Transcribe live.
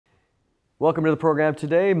Welcome to the program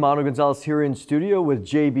today. Mondo Gonzales here in studio with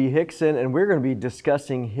J.B. Hixson, and we're going to be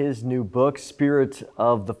discussing his new book, Spirit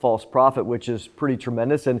of the False Prophet, which is pretty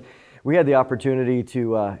tremendous. And we had the opportunity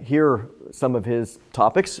to hear some of his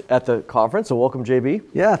topics at the conference. So welcome, J.B.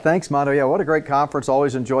 Yeah, thanks, Mondo. Yeah, what a great conference.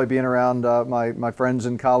 Always enjoy being around my friends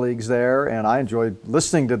and colleagues there, and I enjoy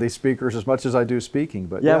listening to these speakers as much as I do speaking.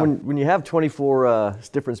 But yeah, when you have 24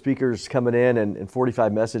 different speakers coming in and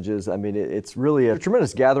 45 messages, I mean, it's really a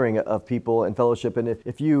tremendous gathering of people and fellowship. And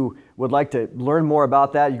if you would like to learn more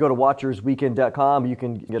about that, you go to watchersweekend.com. You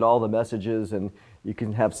can get all the messages, and you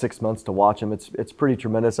can have 6 months to watch them. It's pretty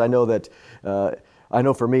tremendous. I know that I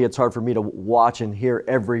know for me, it's hard for me to watch and hear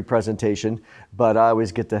every presentation, but I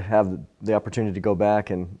always get to have the opportunity to go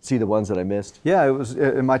back and see the ones that I missed. Yeah, it was.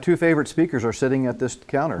 My two favorite speakers are sitting at this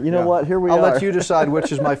counter. You know what? Here we are. I'll let you decide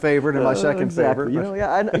which is my favorite and my second favorite. You know,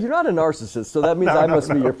 you're not a narcissist, so that means I must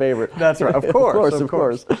be your favorite. That's right. Of course. Of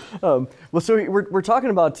course. Well, so we're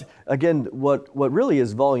talking about, again, what really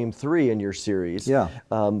is volume 3 in your series. Yeah.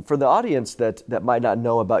 For the audience that might not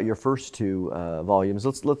know about your first two volumes,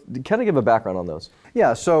 let's kind of give a background on those.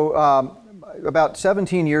 Yeah. So about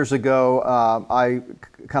 17 years ago, I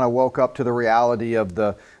kind of woke up to the reality of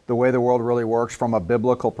the way the world really works from a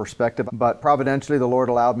biblical perspective. But providentially, the Lord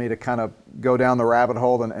allowed me to kind of go down the rabbit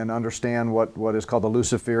hole and understand what is called the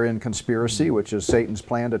Luciferian conspiracy, which is Satan's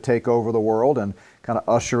plan to take over the world and kind of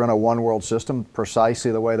usher in a one-world system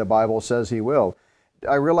precisely the way the Bible says he will.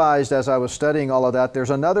 I realized as I was studying all of that,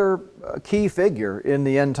 there's another key figure in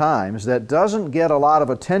the end times that doesn't get a lot of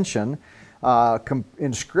attention.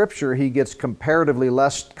 In Scripture, he gets comparatively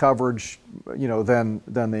less coverage, than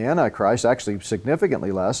the Antichrist, actually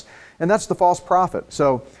significantly less, and that's the false prophet.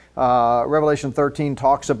 So Revelation 13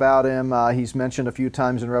 talks about him. He's mentioned a few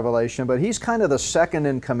times in Revelation, but he's kind of the second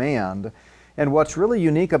in command. And what's really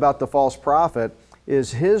unique about the false prophet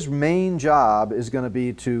is his main job is going to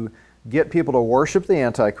be to get people to worship the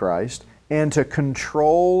Antichrist and to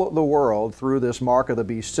control the world through this mark of the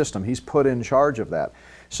beast system. He's put in charge of that.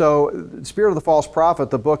 So, Spirit of the False Prophet,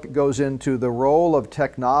 the book goes into the role of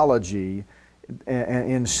technology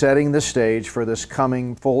in setting the stage for this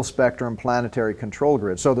coming full-spectrum planetary control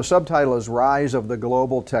grid. So the subtitle is Rise of the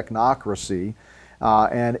Global Technocracy,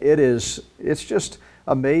 and it's just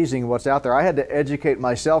amazing what's out there. I had to educate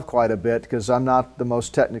myself quite a bit because I'm not the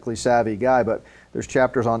most technically savvy guy, but there's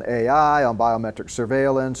chapters on AI, on biometric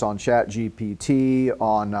surveillance, on ChatGPT,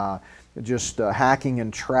 on just hacking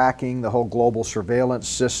and tracking, the whole global surveillance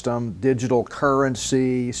system, digital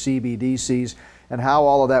currency, CBDCs, and how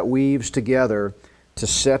all of that weaves together to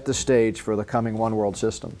set the stage for the coming one world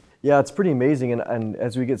system. Yeah, it's pretty amazing. And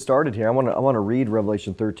as we get started here, I want to read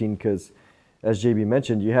Revelation 13 because, as JB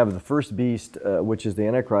mentioned, you have the first beast, which is the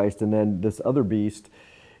Antichrist, and then this other beast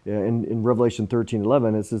in Revelation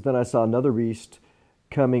 13:11. It says, "Then I saw another beast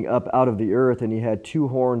coming up out of the earth, and he had 2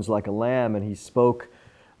 horns like a lamb, and he spoke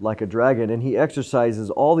like a dragon, and he exercises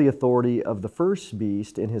all the authority of the first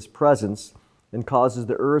beast in his presence and causes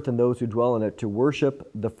the earth and those who dwell in it to worship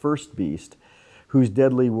the first beast, whose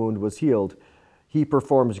deadly wound was healed. He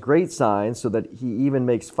performs great signs so that he even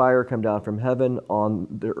makes fire come down from heaven on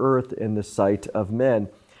the earth in the sight of men.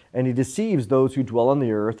 And he deceives those who dwell on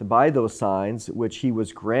the earth by those signs which he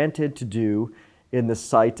was granted to do in the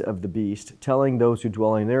sight of the beast, telling those who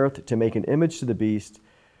dwell on the earth to make an image to the beast,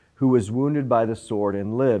 who was wounded by the sword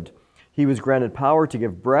and lived. He was granted power to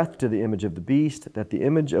give breath to the image of the beast, that the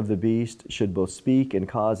image of the beast should both speak and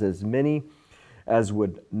cause as many as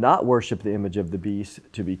would not worship the image of the beast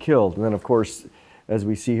to be killed." And then, of course, as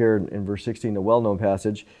we see here in verse 16, a well-known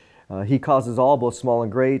passage, he causes all, both small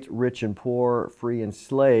and great, rich and poor, free and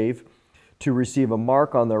slave, to receive a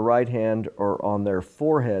mark on their right hand or on their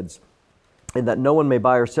foreheads, and that no one may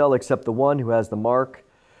buy or sell except the one who has the mark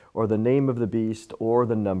or the name of the beast, or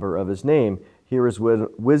the number of his name. Here is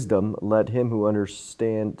wisdom. Let him who has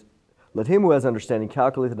understanding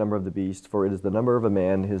calculate the number of the beast, for it is the number of a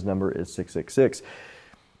man. His number is 666.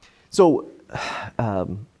 So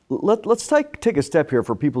let's take a step here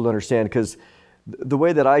for people to understand, because the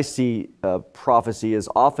way that I see prophecy is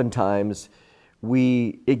oftentimes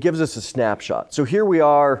it gives us a snapshot. So here we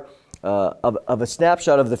are of a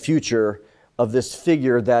snapshot of the future, of this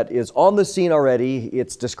figure that is on the scene already.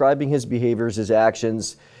 It's describing his behaviors, his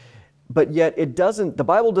actions, but yet the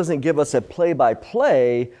Bible doesn't give us a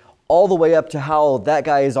play-by-play all the way up to how that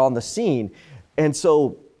guy is on the scene. And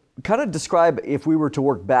so kind of describe, if we were to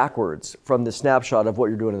work backwards from the snapshot of what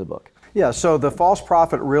you're doing in the book. Yeah, so the false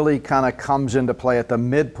prophet really kind of comes into play at the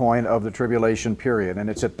midpoint of the tribulation period.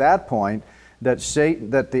 And it's at that point that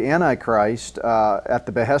the Antichrist, at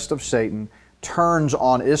the behest of Satan, turns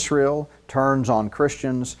on Israel, turns on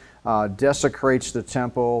Christians, desecrates the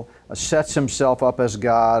temple, sets himself up as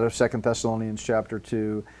God of 2 Thessalonians chapter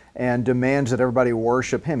 2, and demands that everybody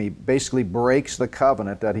worship him. He basically breaks the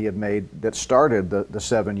covenant that he had made that started the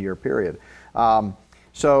 7-year period.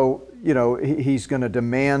 So, he's going to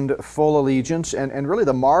demand full allegiance, and really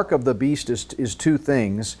the mark of the beast is two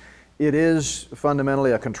things. It is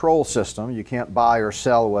fundamentally a control system. You can't buy or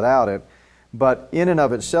sell without it. But in and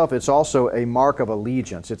of itself, it's also a mark of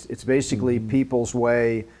allegiance. It's basically people's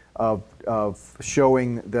way of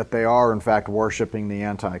showing that they are in fact worshiping the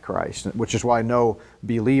Antichrist, which is why no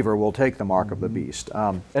believer will take the mark of the beast.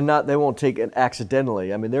 And they won't take it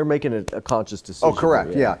accidentally. I mean, they're making a conscious decision. Oh,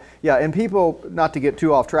 correct. Yeah. And people, not to get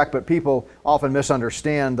too off track, but people often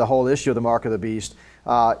misunderstand the whole issue of the mark of the beast.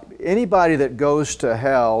 Anybody that goes to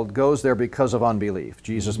hell goes there because of unbelief.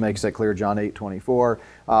 Jesus makes that clear, John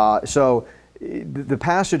 8:24. So the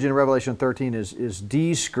passage in Revelation 13 is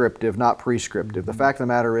descriptive, not prescriptive. The fact of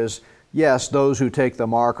the matter is, yes, those who take the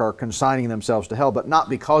mark are consigning themselves to hell, but not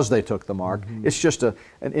because they took the mark. It's just an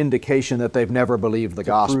indication that they've never believed the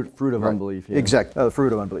gospel. Fruit of unbelief. Yeah. Exactly, the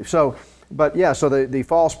fruit of unbelief. So the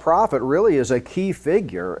false prophet really is a key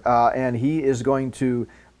figure, and he is going to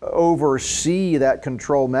oversee that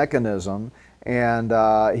control mechanism, and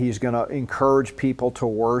he's going to encourage people to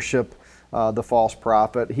worship the false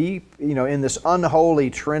prophet. He, in this unholy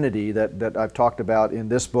trinity that I've talked about in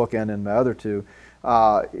this book and in my other two,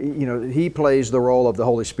 he plays the role of the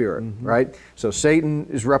Holy Spirit, right? So Satan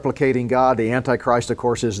is replicating God. The Antichrist, of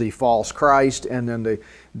course, is the false Christ, and then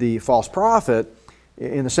the false prophet,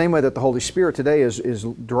 in the same way that the Holy Spirit today is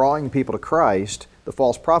drawing people to Christ, the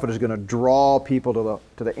false prophet is going to draw people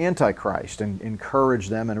to the Antichrist and encourage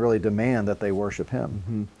them and really demand that they worship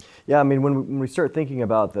him. Yeah, I mean, when we start thinking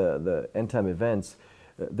about the end time events,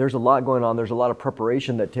 there's a lot going on. There's a lot of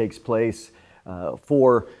preparation that takes place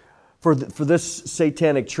for this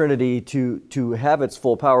satanic trinity to have its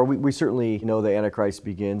full power. We certainly know the Antichrist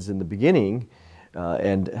begins in the beginning,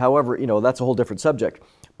 and however, that's a whole different subject.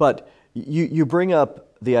 But you bring up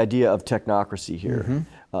the idea of technocracy here.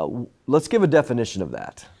 Let's give a definition of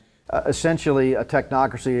that. Essentially, a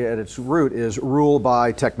technocracy at its root is rule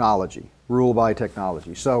by technology. Rule by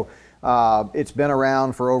technology. So it's been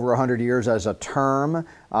around for over 100 years as a term.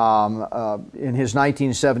 In his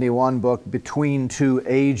 1971 book, Between Two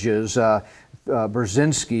Ages,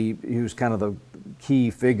 Brzezinski, who's kind of the key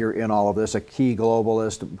figure in all of this, a key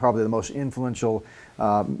globalist, probably the most influential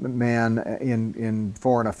man in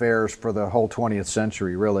foreign affairs for the whole 20th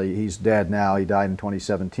century, really. He's dead now. He died in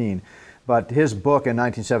 2017. But his book in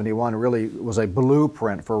 1971 really was a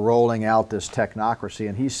blueprint for rolling out this technocracy.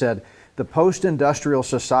 And he said, the post-industrial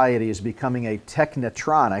society is becoming a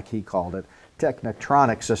technotronic, he called it,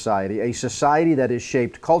 technotronic society, a society that is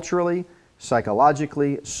shaped culturally,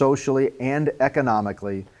 psychologically, socially, and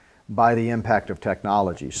economically by the impact of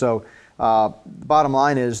technology. So bottom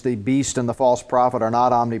line is the beast and the false prophet are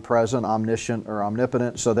not omnipresent, omniscient, or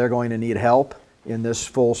omnipotent, so they're going to need help in this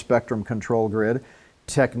full spectrum control grid.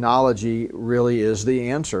 Technology really is the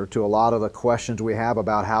answer to a lot of the questions we have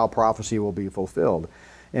about how prophecy will be fulfilled.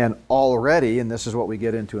 And already, and this is what we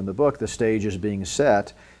get into in the book, the stage is being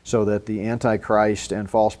set so that the Antichrist and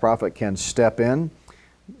false prophet can step in,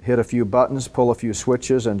 hit a few buttons, pull a few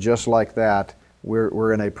switches, and just like that,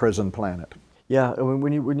 we're in a prison planet. Yeah, and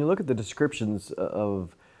when you look at the descriptions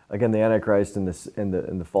of, again, the Antichrist and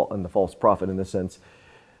the false prophet in this sense,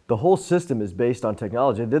 the whole system is based on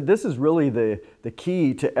technology. This is really the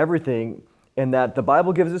key to everything, in that the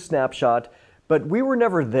Bible gives a snapshot, but we were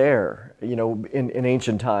never there, in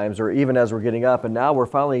ancient times, or even as we're getting up, and now we're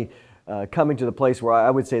finally coming to the place where I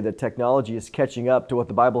would say that technology is catching up to what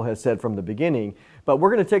the Bible has said from the beginning. But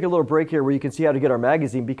we're going to take a little break here where you can see how to get our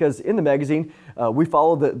magazine, because in the magazine, we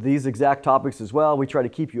follow these exact topics as well. We try to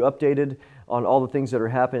keep you updated on all the things that are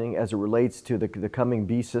happening as it relates to the coming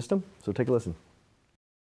beast system. So take a listen.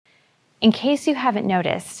 In case you haven't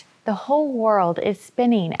noticed, the whole world is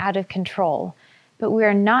spinning out of control. But we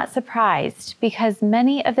are not surprised, because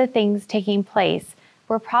many of the things taking place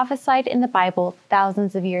were prophesied in the Bible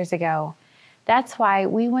thousands of years ago. That's why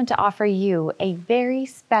we want to offer you a very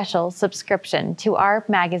special subscription to our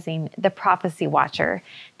magazine, The Prophecy Watcher,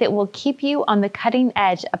 that will keep you on the cutting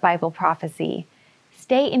edge of Bible prophecy.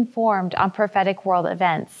 Stay informed on prophetic world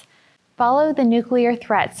events. Follow the nuclear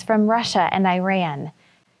threats from Russia and Iran,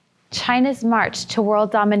 China's march to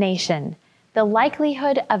world domination, the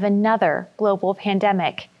likelihood of another global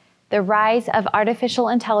pandemic, the rise of artificial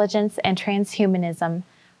intelligence and transhumanism,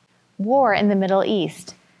 war in the Middle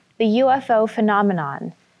East, the UFO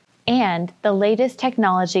phenomenon, and the latest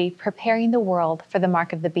technology preparing the world for the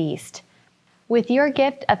mark of the beast. With your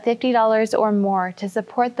gift of $50 or more to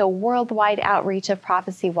support the worldwide outreach of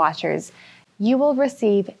Prophecy Watchers, you will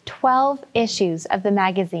receive 12 issues of the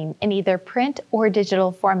magazine in either print or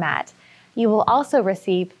digital format. You will also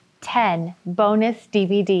receive 10 bonus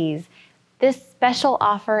DVDs. This special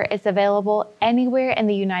offer is available anywhere in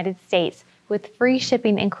the United States with free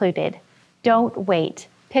shipping included. Don't wait.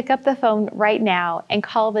 Pick up the phone right now and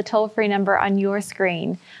call the toll-free number on your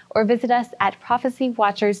screen or visit us at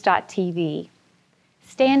prophecywatchers.tv.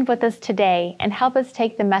 Stand with us today and help us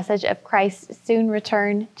take the message of Christ's soon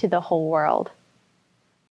return to the whole world.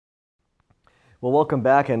 Well, welcome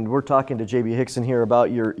back, and we're talking to J.B. Hixson here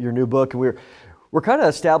about your new book. We're kind of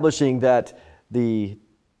establishing that the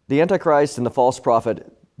Antichrist and the false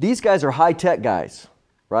prophet, these guys are high-tech guys,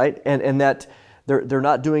 right? And that they're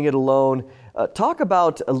not doing it alone. Talk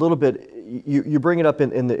about a little bit, you bring it up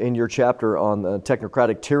in your chapter on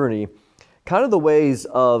technocratic tyranny, kind of the ways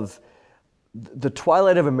of the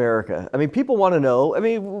twilight of America. I mean, people want to know. I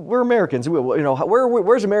mean, we're Americans.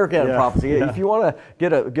 Where's America in prophecy? If you want to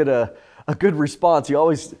get a good response, you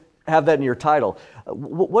always have that in your title.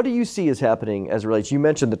 What do you see as happening as it relates? You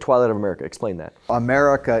mentioned the twilight of America. Explain that.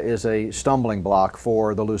 America is a stumbling block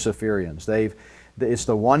for the Luciferians. It's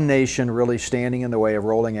the one nation really standing in the way of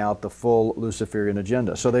rolling out the full Luciferian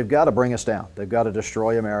agenda. So they've got to bring us down. They've got to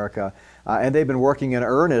destroy America. And they've been working in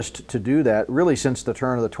earnest to do that really since the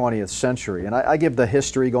turn of the 20th century. And I give the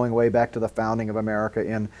history going way back to the founding of America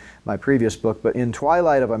in my previous book. But in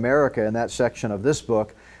Twilight of America, in that section of this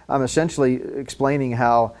book, I'm essentially explaining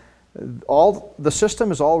how all the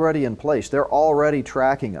system is already in place. They're already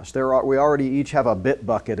tracking us. We already each have a bit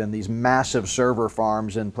bucket in these massive server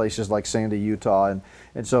farms in places like Sandy, Utah,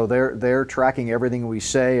 and so they're tracking everything we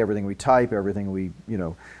say, everything we type, everything we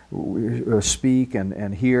speak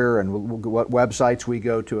and hear, and what websites we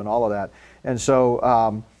go to, and all of that. And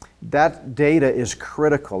so that data is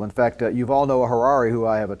critical. In fact, you all know Harari, who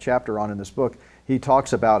I have a chapter on in this book. He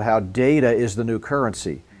talks about how data is the new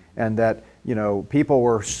currency, and that people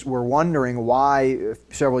were wondering why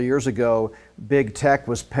several years ago big tech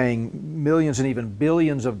was paying millions and even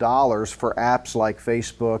billions of dollars for apps like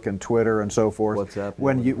Facebook and Twitter and so forth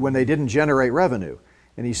when they didn't generate revenue.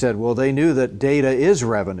 And he said, well, they knew that data is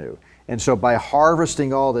revenue. And so by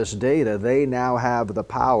harvesting all this data, they now have the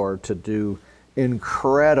power to do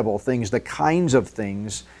incredible things, the kinds of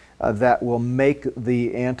things that will make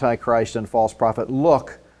the Antichrist and false prophet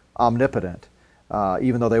look omnipotent,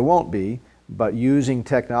 even though they won't be. But using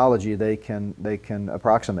technology, they can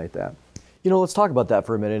approximate that. Let's talk about that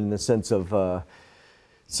for a minute in the sense of, I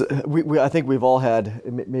think we've all had,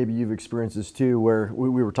 maybe you've experienced this too, where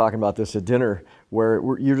we were talking about this at dinner, where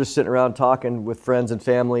you're just sitting around talking with friends and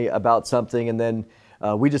family about something, and then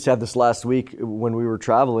we just had this last week when we were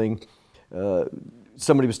traveling.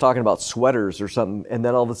 Somebody was talking about sweaters or something, and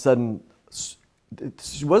then all of a sudden,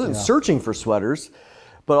 she wasn't searching for sweaters,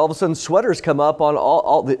 but all of a sudden sweaters come up on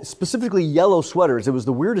all specifically yellow sweaters. It was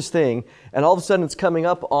the weirdest thing. And all of a sudden it's coming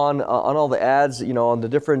up on all the ads, on the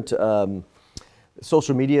different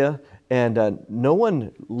social media. And no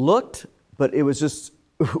one looked, but it was just,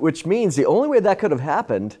 which means the only way that could have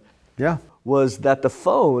happened was that the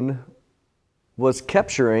phone was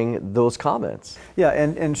capturing those comments. Yeah,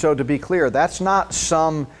 and so to be clear, that's not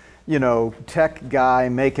some, tech guy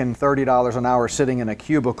making $30 an hour sitting in a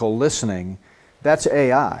cubicle listening. That's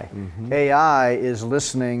AI. Mm-hmm. AI is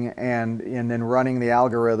listening and then running the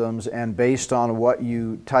algorithms, and based on what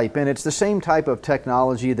you type in. It's the same type of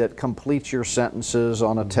technology that completes your sentences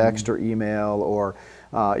on a text or email or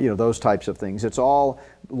those types of things. It's all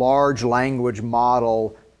large language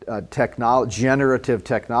model generative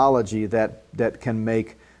technology that can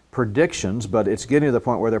make predictions, but it's getting to the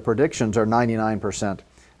point where their predictions are 99%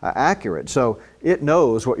 accurate. So it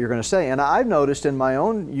knows what you're going to say. And I've noticed in my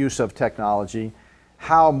own use of technology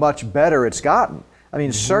how much better it's gotten. I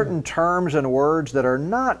mean, certain terms and words that are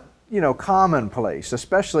not, commonplace,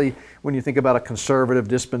 especially when you think about a conservative,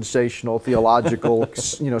 dispensational, theological,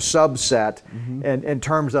 subset, and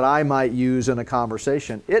terms that I might use in a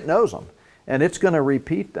conversation, it knows them, and it's going to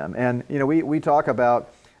repeat them. And, we talk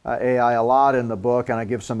about AI a lot in the book, and I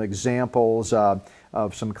give some examples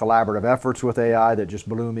of some collaborative efforts with AI that just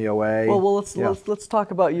blew me away. Well, let's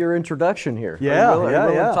talk about your introduction here.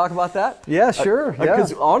 Yeah. Talk about that? Yeah, sure.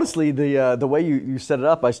 Because honestly, the way you set it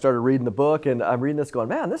up, I started reading the book, and I'm reading this, going,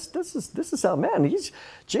 man, this is how, man,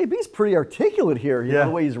 JB's pretty articulate here. The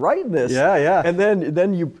way he's writing this. Yeah. And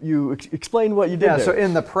then you explain what you did. Yeah. there. So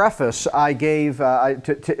in the preface, I gave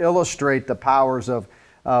to illustrate the powers of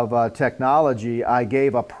technology, I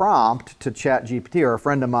gave a prompt to ChatGPT, or a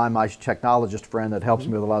friend of mine, my technologist friend that helps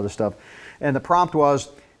me with a lot of this stuff. And the prompt was,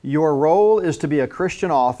 Your role is to be a Christian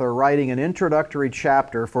author writing an introductory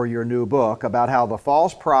chapter for your new book about how the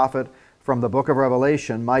false prophet from the book of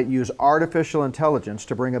Revelation might use artificial intelligence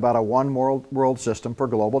to bring about a one world system for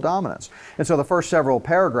global dominance. And so the first several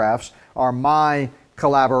paragraphs are my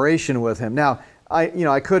collaboration with him. Now,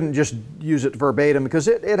 I couldn't just use it verbatim because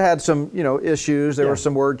it had some, issues. There were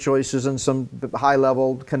some word choices and some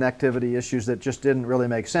high-level connectivity issues that just didn't really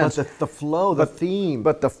make sense. But the flow, the theme.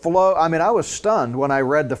 But the flow, I was stunned when I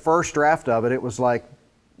read the first draft of it. It was like,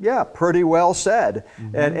 yeah, pretty well said.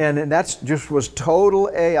 And that's just was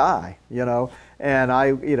total AI,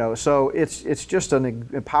 And so it's just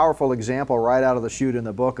a powerful example right out of the chute in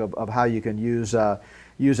the book of how you can use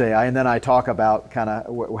AI. And then I talk about kind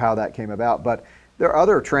of how that came about. But there are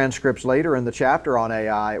other transcripts later in the chapter on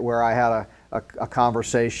AI where I had a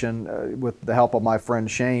conversation with the help of my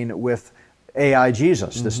friend Shane with AI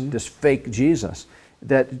Jesus, this fake Jesus,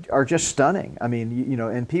 that are just stunning.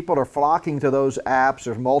 And people are flocking to those apps.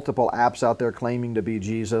 There's multiple apps out there claiming to be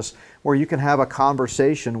Jesus where you can have a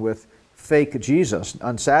conversation with fake Jesus.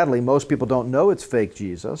 And sadly, most people don't know it's fake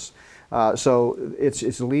Jesus. So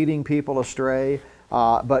it's leading people astray.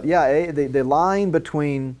 But yeah, the line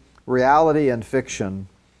between reality and fiction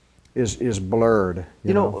is blurred.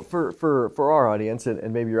 For our audience,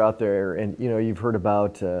 and maybe you're out there and you've heard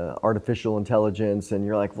about artificial intelligence, and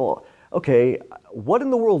you're like, well, okay, what in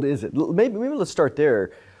the world is it? Maybe let's start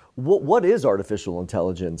there. What is artificial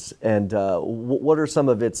intelligence, and what are some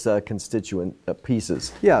of its constituent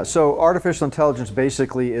pieces? Yeah, so artificial intelligence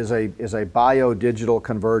basically is a bio-digital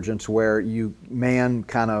convergence where man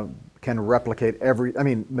kind of can replicate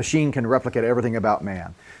machine can replicate everything about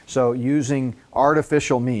man. So using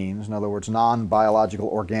artificial means, in other words, non-biological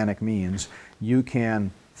organic means, you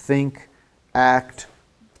can think, act,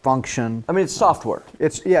 function. It's software.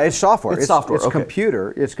 It's software. It's software. It's okay.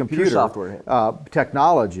 computer software.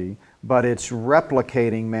 Technology, but it's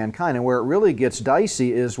replicating mankind. And where it really gets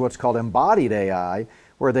dicey is what's called embodied AI,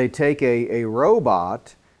 where they take a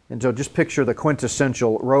robot, and so just picture the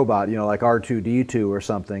quintessential robot, like R2-D2 or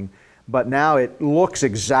something, but now it looks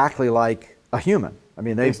exactly like a human.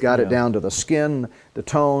 They've got it down to the skin, the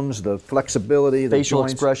tones, the flexibility, the facial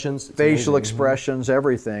joints, expressions. Facial expressions,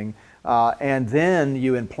 everything. And then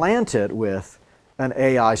you implant it with an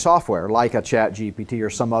AI software like a ChatGPT or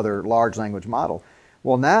some other large language model.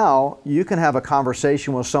 Well, now you can have a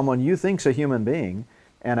conversation with someone you think's a human being,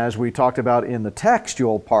 and as we talked about in the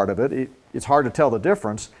textual part of it, it's hard to tell the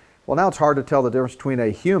difference. Well, now it's hard to tell the difference between a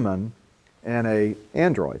human and an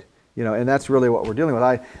android. And that's really what we're dealing with.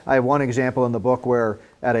 I have one example in the book where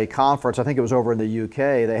at a conference, I think it was over in the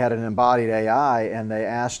UK, they had an embodied AI and they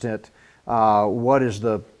asked it, what is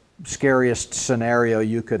the scariest scenario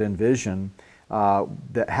you could envision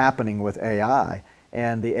that happening with AI?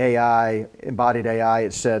 And the embodied AI,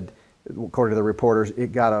 it said, according to the reporters,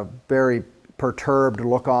 it got a very perturbed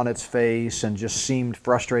look on its face and just seemed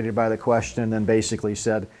frustrated by the question, and then basically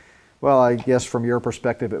said, well, I guess from your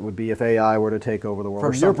perspective, it would be if AI were to take over the world.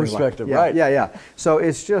 From your perspective, right? right? Yeah. So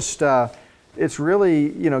it's just, it's really,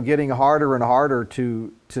 getting harder and harder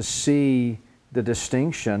to see the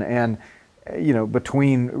distinction and,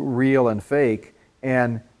 between real and fake.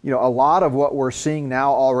 And, a lot of what we're seeing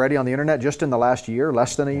now already on the internet, just in the last year,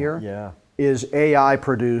 less than a year, is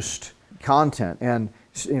AI-produced content. And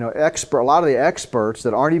a lot of the experts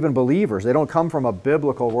that aren't even believers, they don't come from a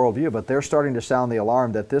biblical worldview, but they're starting to sound the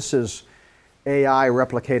alarm that this is AI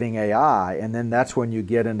replicating AI, and then that's when you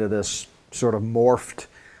get into this sort of morphed,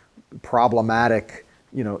 problematic,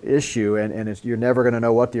 issue, and you're never going to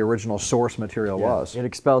know what the original source material was. It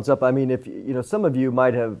expounds up. If some of you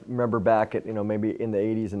might have remember back at maybe in the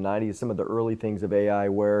 80s and 90s, some of the early things of AI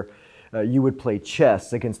where you would play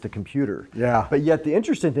chess against a computer. Yeah. But yet the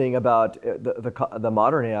interesting thing about the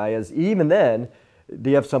modern AI is even then,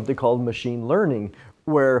 they have something called machine learning,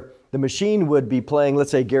 where the machine would be playing,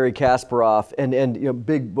 let's say, Gary Kasparov and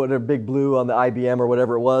Big Blue on the IBM or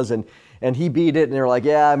whatever it was, and he beat it, and they're like,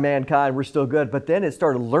 yeah, mankind, we're still good. But then it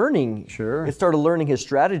started learning. Sure. It started learning his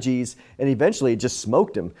strategies, and eventually it just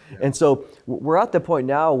smoked him. Yeah. And so we're at the point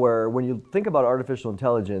now where when you think about artificial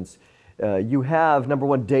intelligence, you have, number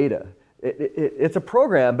one, data. It's a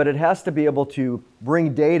program, but it has to be able to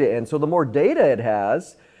bring data in. So the more data it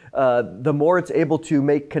has, the more it's able to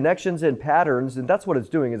make connections and patterns, and that's what it's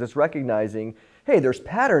doing, is it's recognizing, hey, there's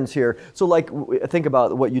patterns here. So like, think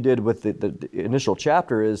about what you did with the initial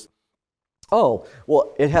chapter is, oh,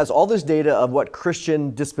 well, it has all this data of what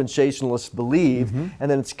Christian dispensationalists believe,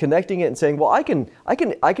 and then it's connecting it and saying, well, I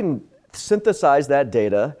can synthesize that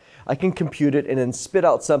data, I can compute it, and then spit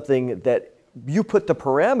out something that you put the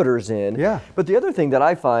parameters in. Yeah. But the other thing that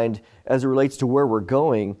I find as it relates to where we're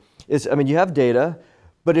going is, I mean, you have data,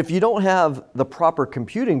 but if you don't have the proper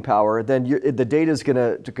computing power, then the data is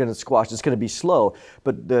going to squash. It's going to be slow.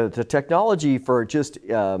 But the technology for just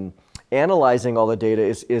analyzing all the data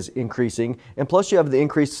is increasing, and plus you have the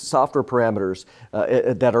increased software parameters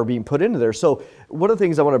that are being put into there. So one of the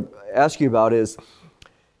things I want to ask you about is,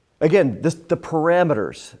 again, the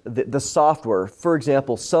parameters, the software. For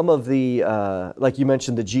example, some of the, like you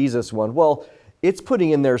mentioned, the Jesus one, well, it's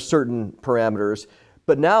putting in there certain parameters,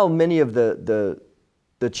 but now many of the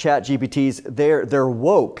chat GPTs, they're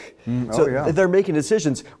woke. They're making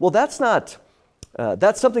decisions. Well, that's not,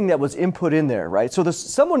 that's something that was input in there, right? So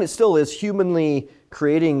someone still is humanly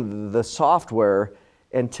creating the software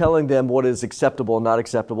and telling them what is acceptable and not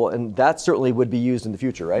acceptable, and that certainly would be used in the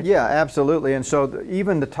future, right? Yeah, absolutely. And so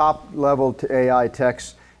even the top level AI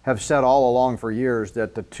techs have said all along for years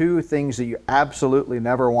that the two things that you absolutely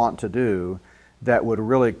never want to do that would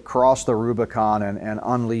really cross the Rubicon and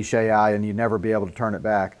unleash AI and you'd never be able to turn it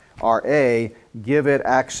back are A, give it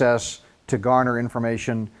access to garner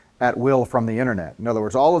information at will from the internet. In other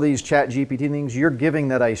words, all of these chat GPT things, you're giving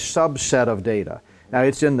that a subset of data. Now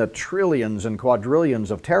it's in the trillions and quadrillions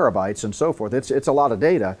of terabytes and so forth. It's a lot of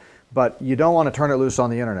data, but you don't want to turn it loose on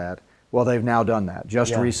the internet. Well, they've now done that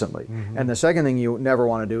just recently. And the second thing you never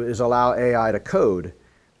want to do is allow AI to code.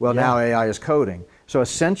 Well, now AI is coding. So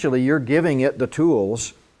essentially you're giving it the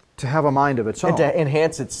tools to have a mind of its own. And to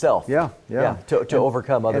enhance itself. To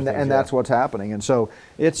overcome other things. And that's what's happening. And so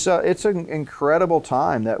it's an incredible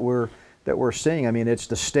time that we're seeing. I mean, it's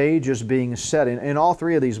the stage is being set. In all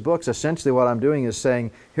three of these books, essentially what I'm doing is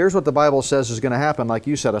saying, here's what the Bible says is going to happen, like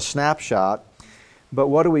you said, a snapshot. But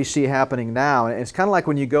what do we see happening now? And it's kind of like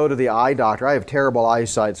when you go to the eye doctor. I have terrible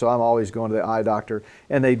eyesight, so I'm always going to the eye doctor.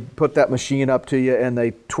 And they put that machine up to you, and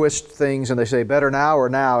they twist things, and they say, better now or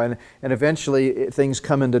now? And eventually things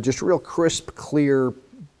come into just real crisp, clear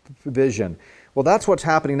vision. Well, that's what's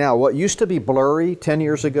happening now. What used to be blurry 10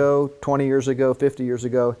 years ago, 20 years ago, 50 years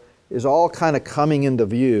ago, is all kind of coming into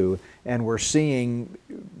view, and we're seeing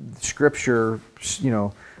Scripture,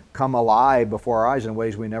 come alive before our eyes in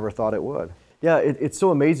ways we never thought it would. Yeah, it's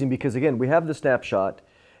so amazing because, again, we have the snapshot,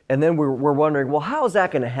 and then we're wondering, well, how is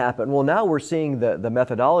that going to happen? Well, now we're seeing the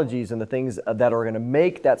methodologies and the things that are going to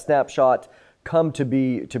make that snapshot come to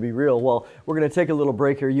be real. Well, we're going to take a little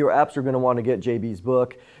break here. You're absolutely going to want to get JB's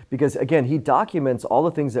book because, again, he documents all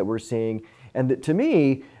the things that we're seeing. And to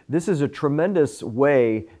me, this is a tremendous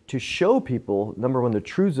way to show people, number one, the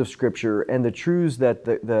truths of Scripture and the truths that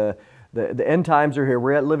the end times are here.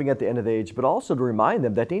 We're living at the end of the age, but also to remind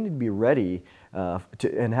them that they need to be ready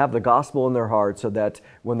and have the gospel in their heart so that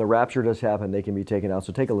when the rapture does happen, they can be taken out.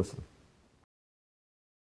 So take a listen.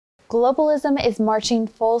 Globalism is marching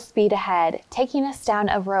full speed ahead, taking us down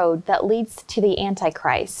a road that leads to the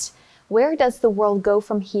Antichrist. Where does the world go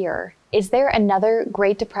from here? Is there another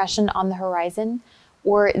Great Depression on the horizon?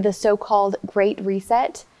 Or the so-called Great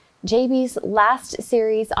Reset? JB's last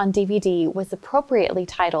series on DVD was appropriately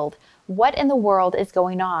titled, What in the World is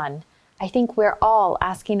Going On? I think we're all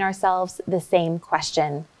asking ourselves the same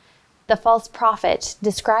question. The false prophet,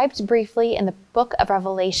 described briefly in the book of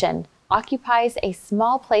Revelation, occupies a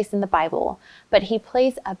small place in the Bible, but he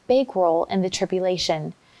plays a big role in the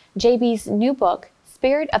tribulation. JB's new book,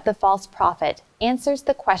 Spirit of the False Prophet, answers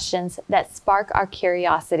the questions that spark our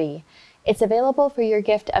curiosity. It's available for your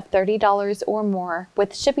gift of $30 or more,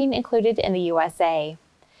 with shipping included in the USA.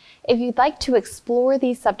 If you'd like to explore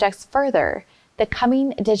these subjects further, the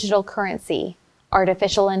coming digital currency,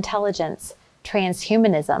 artificial intelligence,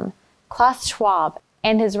 transhumanism, Klaus Schwab,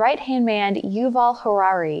 and his right-hand man Yuval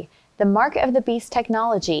Harari, the mark of the beast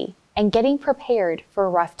technology, and getting prepared for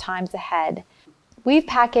rough times ahead. We've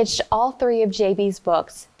packaged all three of JB's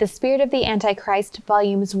books, The Spirit of the Antichrist,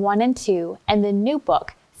 Volumes 1 and 2, and the new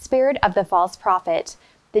book, Spirit of the False Prophet.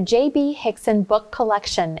 The J.B. Hixson book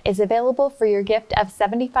collection is available for your gift of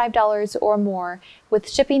 $75 or more, with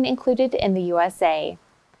shipping included in the USA.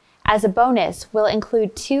 As a bonus, we'll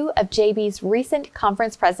include 2 of JB's recent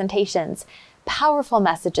conference presentations, powerful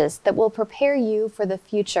messages that will prepare you for the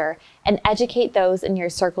future and educate those in your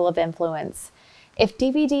circle of influence. If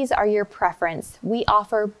DVDs are your preference, we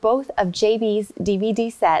offer both of JB's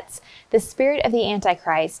DVD sets, The Spirit of the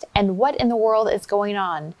Antichrist and What in the World is Going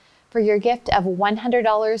On, for your gift of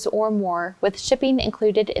 $100 or more, with shipping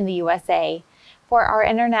included in the USA. For our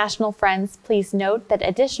international friends, please note that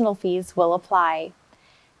additional fees will apply.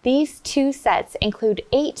 These 2 sets include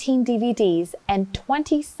 18 DVDs and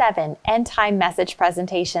 27 end-time message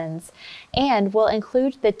presentations, and will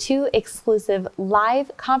include the 2 exclusive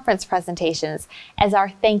live conference presentations as our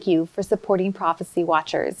thank you for supporting Prophecy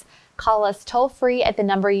Watchers. Call us toll-free at the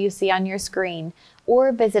number you see on your screen,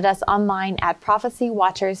 or visit us online at Prophecy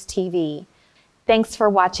Watchers TV. Thanks for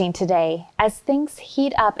watching today. As things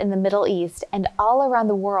heat up in the Middle East and all around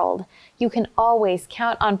the world, you can always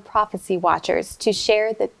count on Prophecy Watchers to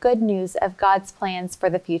share the good news of God's plans for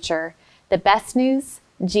the future. The best news,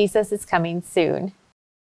 Jesus is coming soon.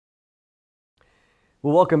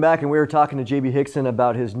 Well, welcome back, and we were talking to J.B. Hixson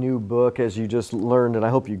about his new book, as you just learned, and I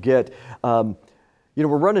hope you get. We're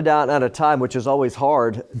running down out of time, which is always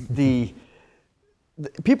hard.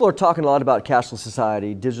 People are talking a lot about cashless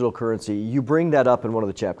society, digital currency. You bring that up in one of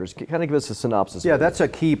the chapters. Kind of give us a synopsis. Yeah, that's a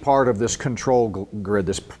key part of this control grid,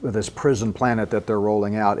 this prison planet that they're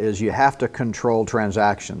rolling out, is you have to control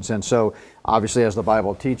transactions. And so, obviously, as the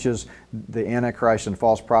Bible teaches, the Antichrist and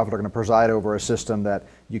false prophet are going to preside over a system that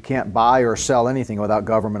you can't buy or sell anything without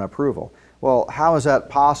government approval. Well, how is that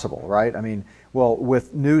possible, right? I mean, well,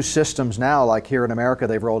 with new systems now, like here in America,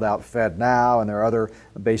 they've rolled out FedNow, and there are other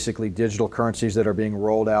basically digital currencies that are being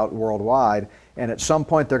rolled out worldwide. And at some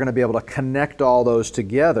point, they're going to be able to connect all those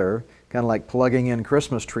together, kind of like plugging in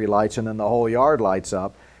Christmas tree lights, and then the whole yard lights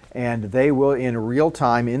up. And they will, in real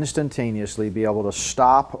time, instantaneously be able to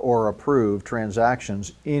stop or approve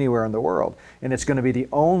transactions anywhere in the world. And it's going to be the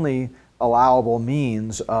only allowable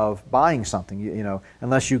means of buying something,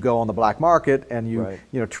 unless you go on the black market and you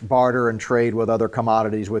barter and trade with other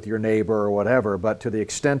commodities with your neighbor or whatever. But to the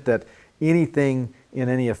extent that anything in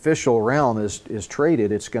any official realm is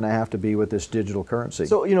traded, it's going to have to be with this digital currency.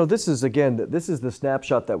 So, this is the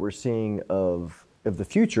snapshot that we're seeing of the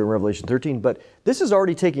future in Revelation 13, but this is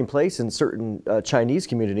already taking place in certain Chinese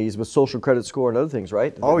communities with social credit score and other things,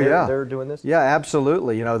 right? They're doing this? Yeah,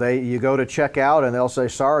 absolutely. You go to check out and they'll say,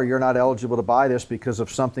 sorry, you're not eligible to buy this because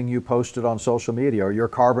of something you posted on social media, or your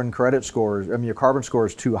carbon credit scores, your carbon score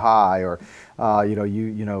is too high, or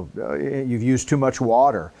you've used too much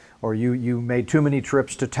water, or you made too many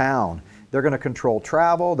trips to town. They're going to control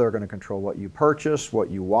travel, they're going to control what you purchase,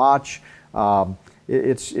 what you watch.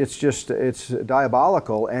 It's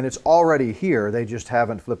diabolical, and it's already here. They just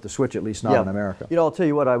haven't flipped the switch, at least not in America. I'll tell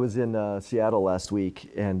you what, I was in Seattle last week,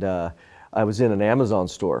 and I was in an Amazon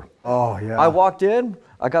store. Oh, yeah. I walked in,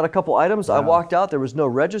 I got a couple items, I walked out, there was no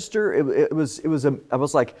register. I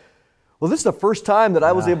was like, well, this is the first time that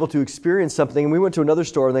I was able to experience something. And we went to another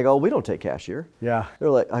store, and they go, we don't take cash here. Yeah.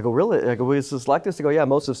 They're like, I go, really? I go, is this like this? They go, yeah,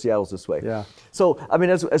 most of Seattle's this way. Yeah. So, I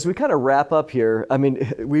mean, as we kind of wrap up here, I mean,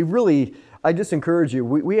 I just encourage you,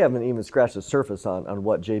 we haven't even scratched the surface on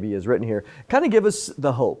what JB has written here. Kind of give us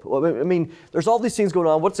the hope. I mean, there's all these things going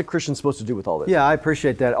on. What's a Christian supposed to do with all this? Yeah, I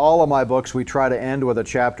appreciate that. All of my books, we try to end with a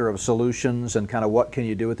chapter of solutions and kind of what can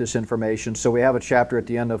you do with this information. So we have a chapter at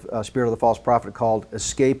the end of Spirit of the False Prophet called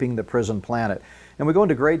Escaping the Prison Planet. And we go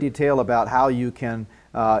into great detail about how you can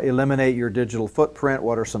eliminate your digital footprint,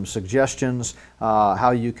 what are some suggestions,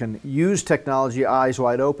 how you can use technology eyes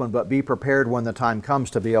wide open, but be prepared when the time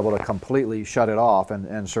comes to be able to completely shut it off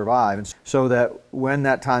and survive. And so that when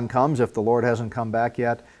that time comes, if the Lord hasn't come back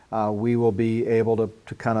yet, we will be able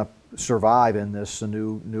to kind of survive in this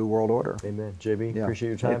new world order. Amen. JB, appreciate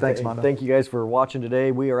your time. Hey, thanks, Mondo. Thank you guys for watching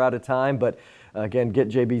today. We are out of time, but again, get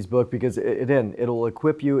JB's book, because it'll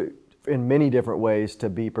equip you in many different ways to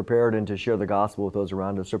be prepared and to share the gospel with those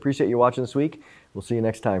around us. So appreciate you watching this week. We'll see you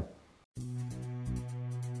next time.